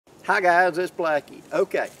Hi guys, it's Blackie.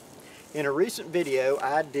 Okay, in a recent video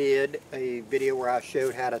I did a video where I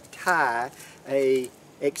showed how to tie a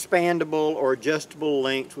expandable or adjustable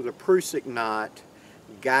length with a Prusik knot,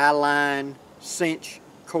 guy line, cinch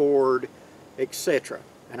cord, etc.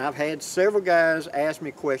 And I've had several guys ask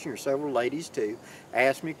me questions, or several ladies too,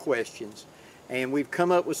 ask me questions, and we've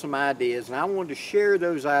come up with some ideas, and I wanted to share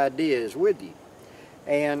those ideas with you.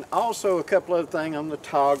 And also a couple other things on the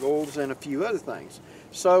toggles and a few other things.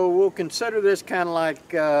 So we'll consider this kind of like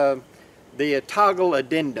the toggle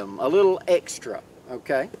addendum, a little extra,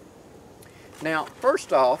 okay? Now,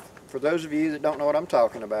 first off, for those of you that don't know what I'm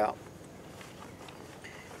talking about,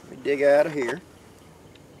 let me dig out of here.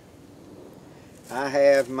 I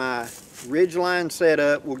have my ridgeline set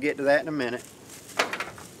up. We'll get to that in a minute.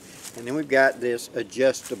 And then we've got this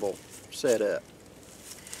adjustable set up.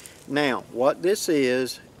 Now, what this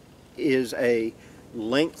is a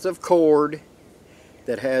length of cord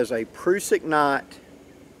that has a Prusik knot,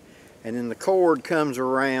 and then the cord comes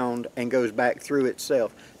around and goes back through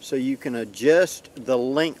itself, so you can adjust the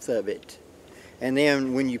length of it. And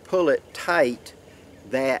then when you pull it tight,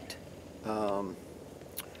 that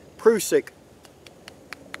Prusik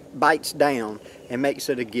bites down and makes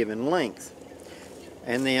it a given length.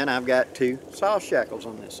 And then I've got two soft shackles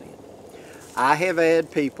on this end. I have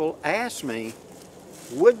had people ask me,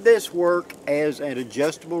 would this work as an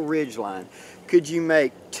adjustable ridgeline? Could you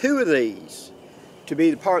make two of these to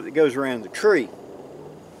be the part that goes around the tree?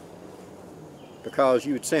 Because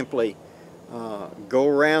you would simply go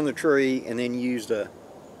around the tree and then use the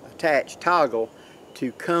attached toggle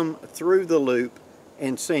to come through the loop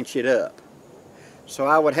and cinch it up. So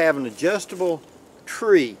I would have an adjustable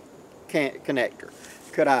tree connector.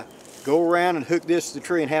 Could I go around and hook this to the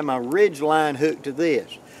tree and have my ridge line hooked to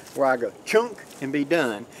this, where I go chunk and be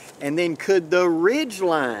done? And then could the ridge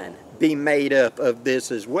line be made up of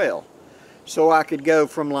this as well? So I could go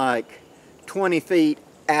from like 20 feet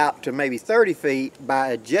out to maybe 30 feet by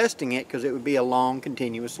adjusting it, because it would be a long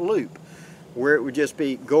continuous loop, where it would just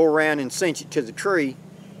be go around and cinch it to the tree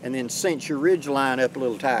and then cinch your ridge line up a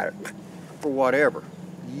little tighter for whatever.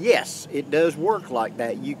 Yes, it does work like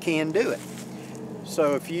that. You can do it.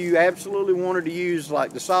 So if you absolutely wanted to use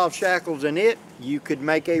like the soft shackles in it, you could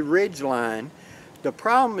make a ridge line. The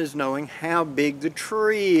problem is knowing how big the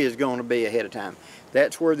tree is going to be ahead of time.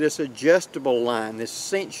 That's where this adjustable line, this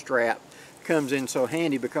cinch strap, comes in so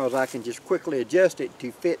handy, because I can just quickly adjust it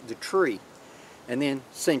to fit the tree and then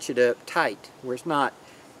cinch it up tight, where it's not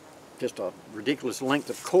just a ridiculous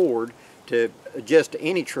length of cord to adjust to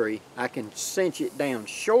any tree. I can cinch it down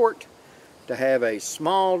short to have a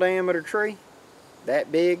small diameter tree,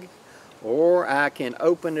 that big, or I can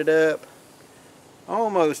open it up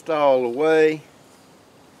almost all the way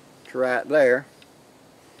to right there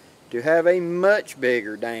to have a much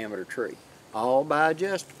bigger diameter tree, all by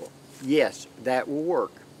adjustable. Yes, that will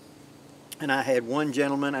work. And I had one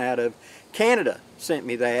gentleman out of Canada sent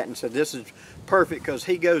me that and said this is perfect, because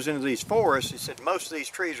he goes into these forests. He said most of these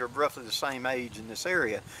trees are roughly the same age in this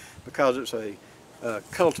area because it's a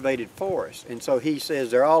cultivated forest, and so he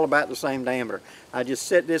says they're all about the same diameter. I just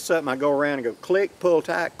set this up and I go around and go click, pull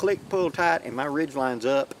tight, and my ridge line's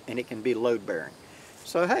up and it can be load bearing.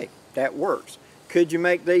 So hey, that works. Could you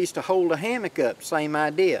make these to hold a hammock up? Same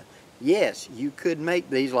idea. Yes, you could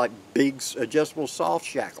make these like big adjustable soft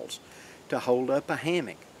shackles to hold up a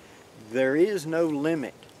hammock. There is no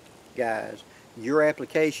limit, guys. Your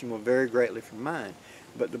application will vary greatly from mine,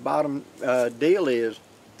 but the bottom deal is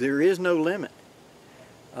there is no limit.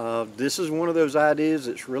 This is one of those ideas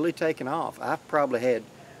that's really taken off. I've probably had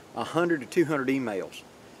 100 to 200 emails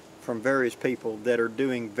from various people that are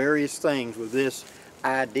doing various things with this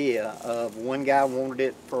idea of, one guy wanted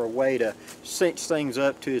it for a way to cinch things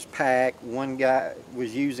up to his pack. One guy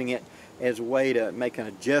was using it as a way to make an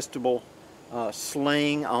adjustable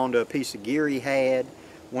sling onto a piece of gear he had.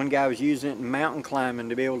 One guy was using it in mountain climbing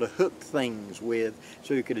to be able to hook things with,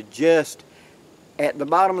 so he could adjust. At the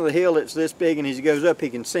bottom of the hill it's this big, and as he goes up he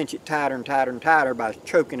can cinch it tighter and tighter and tighter by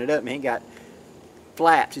choking it up, and he got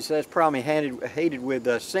flaps. He says that's probably hated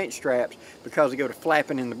with cinch straps, because they go to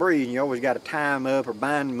flapping in the breeze and you always got to tie them up or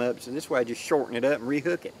bind them up, so this way I just shorten it up and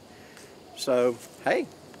rehook it. So hey,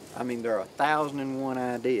 I mean, there are 1,001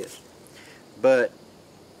 ideas, but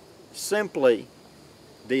simply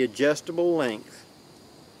the adjustable length,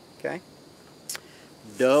 okay,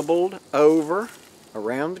 doubled over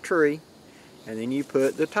around the tree, and then you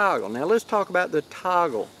put the toggle. Now let's talk about the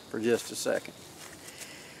toggle for just a second.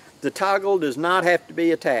 The toggle does not have to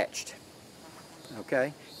be attached,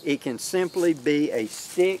 okay? It can simply be a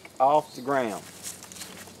stick off the ground.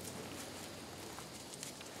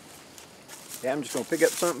 Okay, I'm just going to pick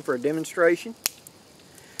up something for a demonstration.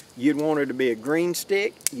 You'd want it to be a green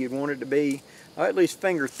stick. You'd want it to be at least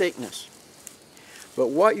finger thickness. But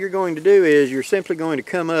what you're going to do is you're simply going to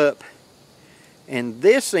come up, and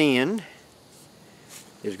this end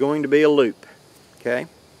is going to be a loop. Okay?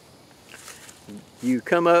 You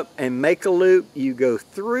come up and make a loop, you go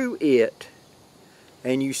through it,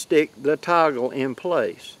 and you stick the toggle in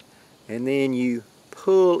place. And then you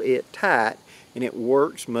pull it tight, and it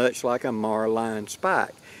works much like a marline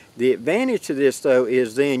spike. The advantage to this, though,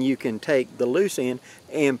 is then you can take the loose end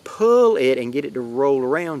and pull it and get it to roll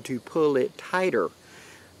around to pull it tighter.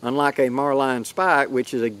 Unlike a marline spike,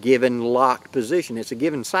 which is a given locked position, it's a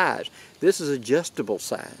given size. This is adjustable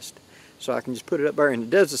sized. So I can just put it up there, and it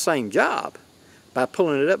does the same job by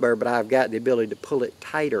pulling it up there, but I've got the ability to pull it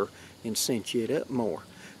tighter and cinch it up more.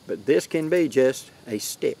 But this can be just a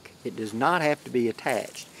stick. It does not have to be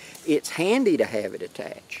attached. It's handy to have it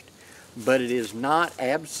attached, but it is not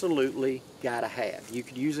absolutely gotta have. You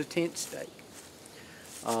could use a tent stake.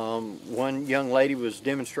 One young lady was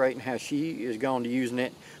demonstrating how she is going to using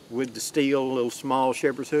it with the steel little small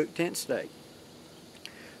shepherd's hook tent stake,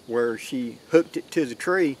 where she hooked it to the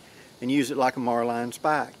tree and used it like a marline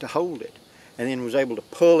spike to hold it, and then was able to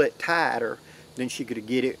pull it tighter than she could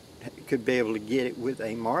be able to get it with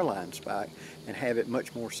a marline spike and have it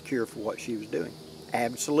much more secure for what she was doing.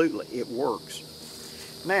 Absolutely, it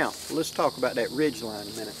works. Now, let's talk about that ridgeline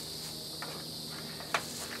a minute.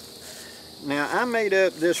 Now, I made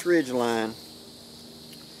up this ridgeline,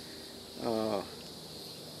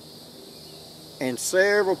 and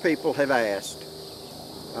several people have asked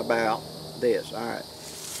about this. All right,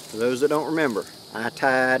 for those that don't remember, I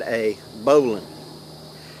tied a bowline.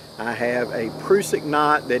 I have a prusik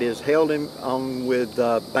knot that is held on with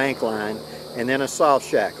bank line, and then a soft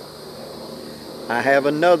shackle. I have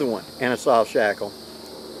another one and a soft shackle,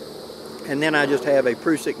 and then I just have a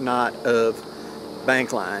prusik knot of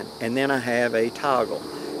bank line, and then I have a toggle.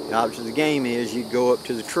 The object of the game is you'd go up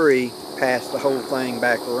to the tree, pass the whole thing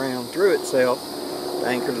back around through itself,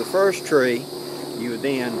 anchor the first tree. You would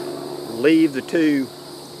then leave the two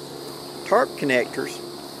TARP connectors,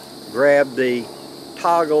 grab the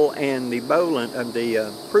toggle and the bowline of the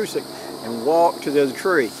prusik, and walk to the other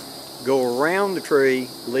tree. Go around the tree,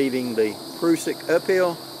 leaving the prusik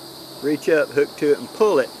uphill, reach up, hook to it, and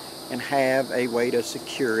pull it, and have a way to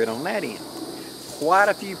secure it on that end. Quite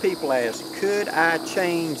a few people ask, could I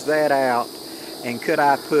change that out, and could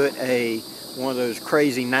I put one of those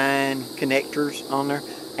crazy 9 connectors on there?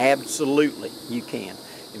 Absolutely, you can.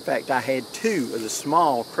 In fact, I had 2 of the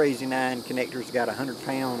small crazy 9 connectors, got a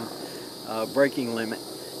 100-pound braking limit,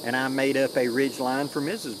 and I made up a ridgeline for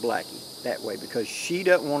Mrs. Blackie that way, because she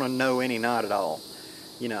doesn't want to know any knot at all.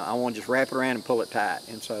 You know, I want to just wrap it around and pull it tight.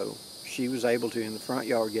 And so she was able to, in the front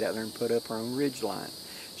yard, get out there and put up her own ridgeline.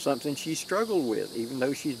 Something she struggled with, even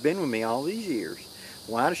though she's been with me all these years.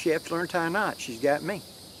 Why does she have to learn to tie knots? She's got me.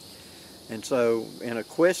 And so, in a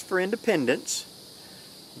quest for independence,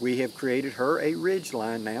 we have created her a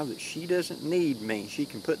ridgeline now that she doesn't need me. She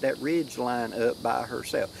can put that ridgeline up by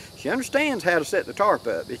herself. She understands how to set the tarp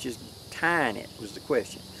up. It's just tying it was the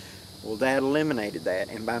question. Well, that eliminated that.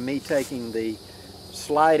 And by me taking the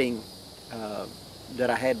sliding that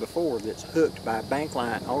I had before that's hooked by a bank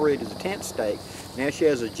line already to the tent stake, now she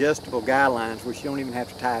has adjustable guy lines where she don't even have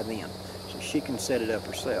to tie them. So she can set it up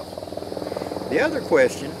herself. The other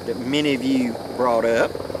question that many of you brought up,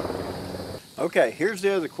 okay, here's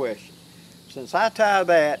the other question. Since I tie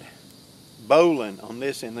that bowline on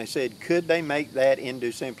this end, they said, could they make that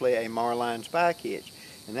into simply a marline spike hitch?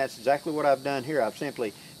 And that's exactly what I've done here. I've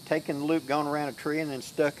simply taken the loop, gone around a tree, and then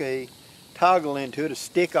stuck a toggle into it, a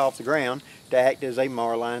stick off the ground, to act as a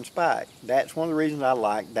marline spike. That's one of the reasons I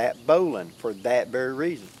like that bowline, for that very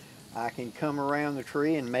reason. I can come around the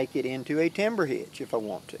tree and make it into a timber hitch if I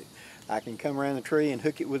want to. I can come around the tree and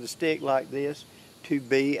hook it with a stick like this to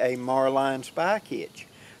be a marline spike hitch.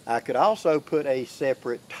 I could also put a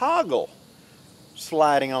separate toggle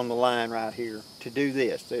sliding on the line right here to do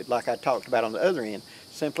this, like I talked about on the other end.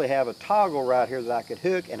 Simply have a toggle right here that I could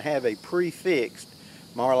hook and have a prefixed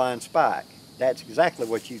marline spike. That's exactly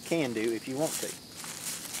what you can do if you want to.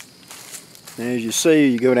 Now, as you see,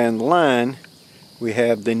 you go down the line, we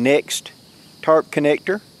have the next TARP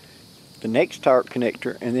connector, the next TARP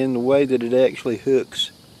connector, and then the way that it actually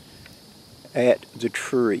hooks at the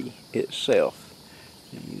tree itself.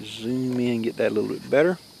 And you zoom in, get that a little bit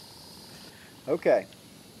better. Okay,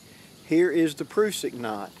 here is the prusik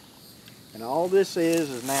knot. And all this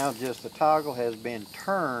is now just the toggle has been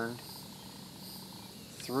turned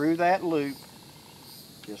through that loop,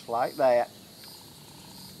 just like that.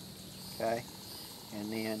 Okay,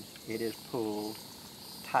 and then it is pulled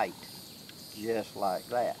tight, just like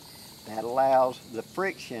that. That allows the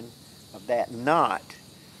friction of that knot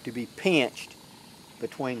to be pinched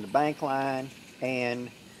between the bank line and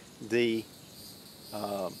the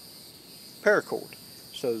paracord.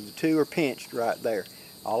 So the two are pinched right there.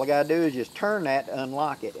 All I gotta do is just turn that to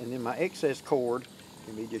unlock it, and then my excess cord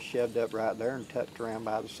can be just shoved up right there and tucked around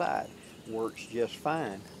by the side. Works just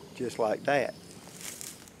fine, just like that.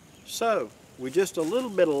 So, with just a little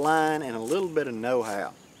bit of line and a little bit of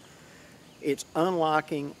know-how, it's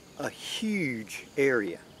unlocking a huge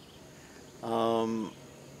area.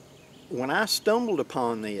 When I stumbled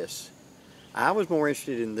upon this, I was more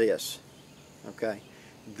interested in this, okay?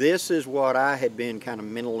 This is what I had been kind of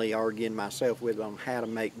mentally arguing myself with on how to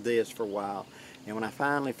make this for a while. And when I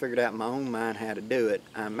finally figured out in my own mind how to do it,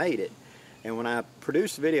 I made it. And when I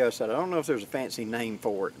produced the video, I said, I don't know if there's a fancy name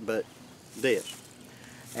for it, but this.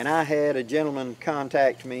 And I had a gentleman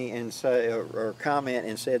contact me and say, or comment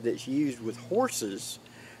and said that it's used with horses,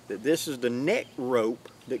 that this is the neck rope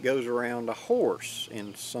that goes around a horse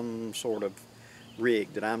in some sort of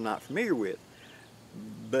rig that I'm not familiar with.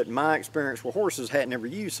 But my experience with horses hadn't never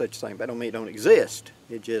used such a thing. That don't mean it don't exist.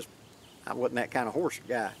 It just, I wasn't that kind of horse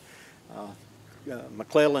guy.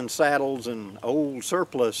 McClellan saddles and old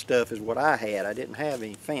surplus stuff is what I had. I didn't have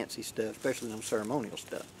any fancy stuff, especially no ceremonial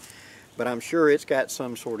stuff. But I'm sure it's got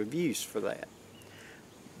some sort of use for that.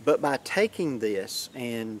 But by taking this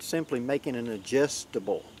and simply making an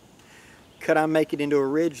adjustable, could I make it into a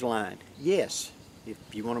ridge line? Yes. If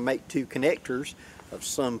you want to make two connectors of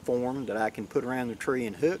some form that I can put around the tree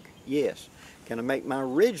and hook, yes. Can I make my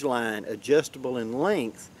ridge line adjustable in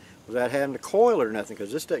length without having to coil it or nothing,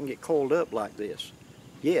 because this doesn't get coiled up like this?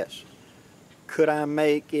 Yes. Could I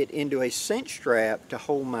make it into a cinch strap to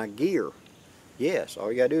hold my gear? Yes. All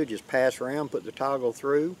you gotta do is just pass around, put the toggle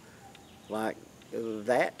through like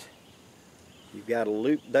that. You've got a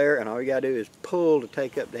loop there, and all you gotta do is pull to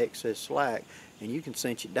take up the excess slack, and you can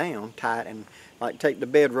cinch it down tight, and like take the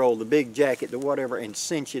bedroll, the big jacket, the whatever, and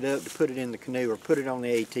cinch it up to put it in the canoe or put it on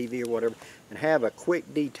the ATV or whatever, and have a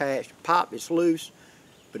quick detached pop. It's loose,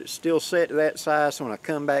 but it's still set to that size, so when I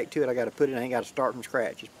come back to it, I got to put it, I ain't got to start from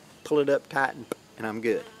scratch. Just pull it up tight and I'm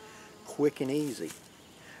good. Quick and easy.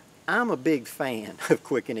 I'm a big fan of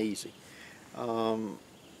quick and easy. One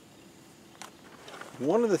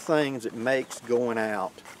of the things that makes going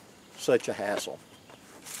out such a hassle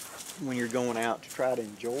when you're going out to try to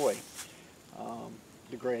enjoy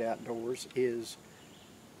the great outdoors is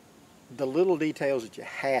the little details that you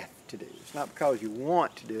have to do. It's not because you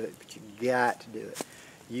want to do it, but you got to do it.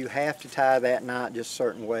 You have to tie that knot just a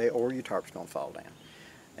certain way or your tarp's going to fall down.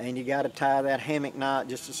 And you got to tie that hammock knot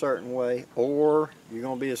just a certain way or you're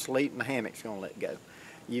going to be asleep and the hammock's going to let go.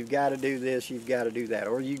 You've got to do this, you've got to do that.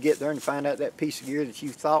 Or you get there and find out that piece of gear that you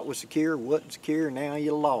thought was secure wasn't secure, and now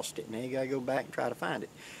you lost it. Now you got to go back and try to find it.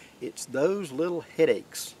 It's those little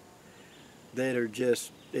headaches that are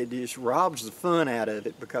just, it just robs the fun out of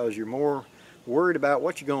it, because you're more worried about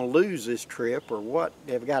what you're going to lose this trip or what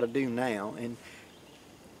they've got to do now. And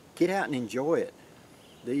get out and enjoy it.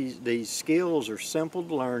 These skills are simple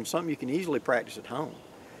to learn, something you can easily practice at home.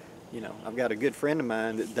 You know, I've got a good friend of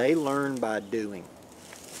mine that they learn by doing.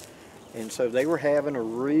 And so they were having a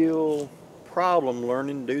real problem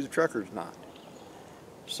learning to do the trucker's knot.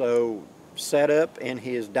 So set up in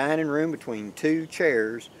his dining room between two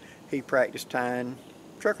chairs, he practiced tying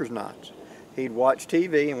trucker's knots. He'd watch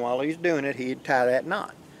TV, and while he's doing it, he'd tie that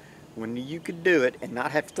knot. When you could do it and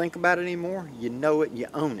not have to think about it anymore, you know it, you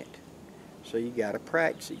own it. So you got to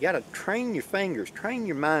practice it. You got to train your fingers, train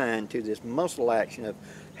your mind to this muscle action of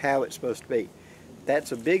how it's supposed to be.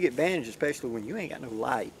 That's a big advantage, especially when you ain't got no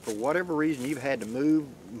light. For whatever reason, you've had to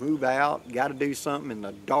move out, got to do something in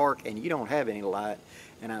the dark, and you don't have any light,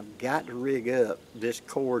 and I've got to rig up this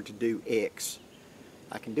cord to do X.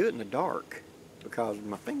 I can do it in the dark because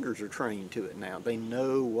my fingers are trained to it now. They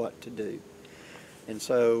know what to do. And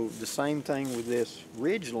so the same thing with this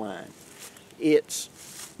RIDGELINE. It's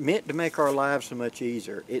meant to make our lives so much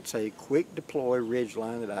easier. It's a quick deploy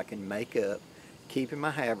RIDGELINE that I can make up, keep in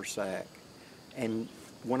my haversack, and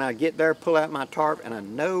when I get there, pull out my tarp, and I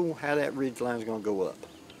know how that RIDGELINE is going to go up.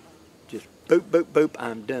 Just boop, boop, boop,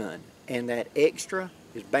 I'm done. And that extra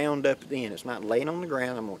is bound up at the end. It's not laying on the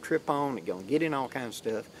ground. I'm going to trip on, it's going to get in all kinds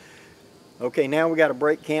of stuff. Okay, now we got to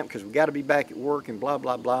break camp because we got to be back at work and blah,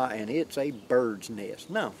 blah, blah, and it's a bird's nest.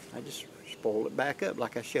 No, I just spoil it back up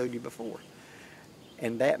like I showed you before.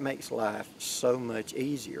 And that makes life so much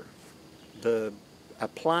easier. The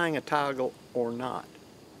applying a toggle or not.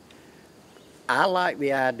 I like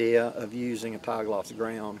the idea of using a toggle off the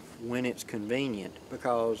ground when it's convenient,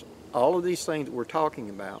 because all of these things that we're talking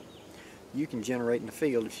about you can generate in the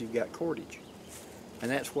field if you've got cordage. And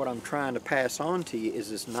that's what I'm trying to pass on to you, is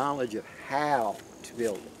this knowledge of how to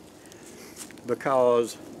build it.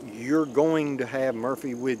 Because you're going to have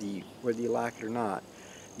Murphy with you, whether you like it or not.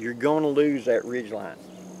 You're going to lose that ridge line.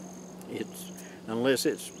 Unless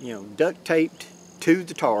it's, you know, duct taped to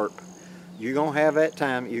the tarp, you're going to have that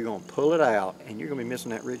time, you're going to pull it out, and you're going to be missing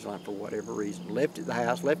that ridge line for whatever reason. Left it at the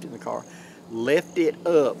house, left it in the car, left it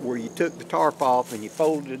up where you took the tarp off and you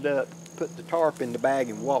folded it up, put the tarp in the bag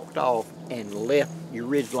and walked off and left your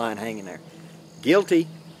ridge line hanging there. Guilty.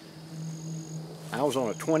 I was on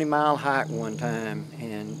a 20-mile hike one time,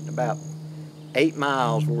 and about 8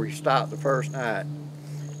 miles where we stopped the first night,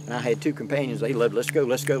 and I had 2 companions. They loved, let's go,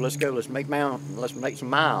 let's go, let's go, let's make some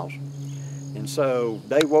miles. And so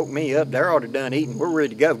they woke me up. They're already done eating. We're ready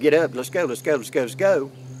to go. Get up, let's go, let's go, let's go, let's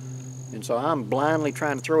go. And so I'm blindly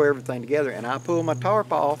trying to throw everything together, and I pulled my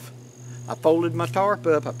tarp off. I folded my tarp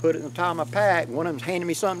up, I put it in the top of my pack. One of them's handing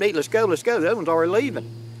me something to eat. Let's go, let's go. The other one's already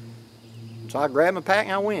leaving. So I grabbed my pack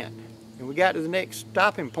and I went. And we got to the next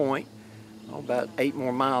stopping point, about 8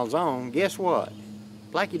 more miles on. Guess what?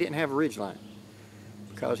 Blackie didn't have a ridge line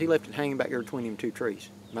because he left it hanging back there between them 2 trees.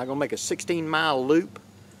 Am I going to make a 16-mile loop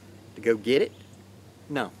to go get it?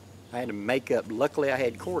 No. I had to make up. Luckily, I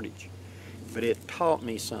had cordage. But it taught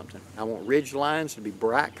me something. I want ridge lines to be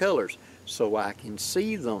bright colors so I can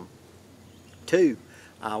see them. 2,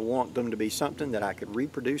 I want them to be something that I could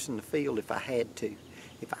reproduce in the field if I had to.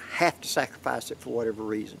 If I have to sacrifice it for whatever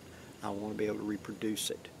reason, I want to be able to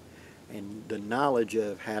reproduce it. And the knowledge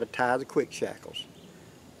of how to tie the quick shackles,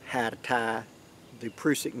 how to tie the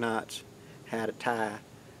Prusik knots, how to tie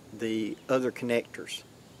the other connectors,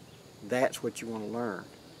 that's what you want to learn.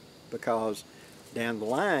 Because down the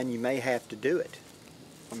line you may have to do it,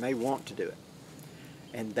 or may want to do it.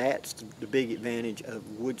 And that's the big advantage of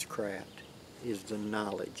WOODSCRAFT, is the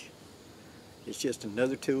knowledge. It's just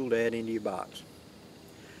another tool to add into your box.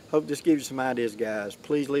 Hope this gives you some ideas, guys.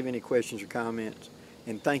 Please leave any questions or comments.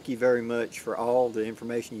 And thank you very much for all the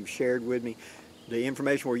information you've shared with me. The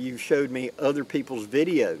information where you've showed me other people's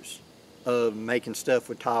videos of making stuff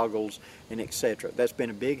with toggles and etc. That's been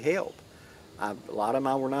a big help. A lot of them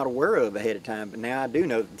I were not aware of ahead of time, but now I do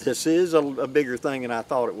know this is a bigger thing than I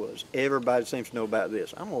thought it was. Everybody seems to know about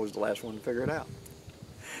this. I'm always the last one to figure it out.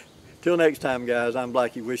 Till next time, guys, I'm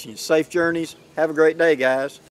Blackie wishing you safe journeys. Have a great day, guys.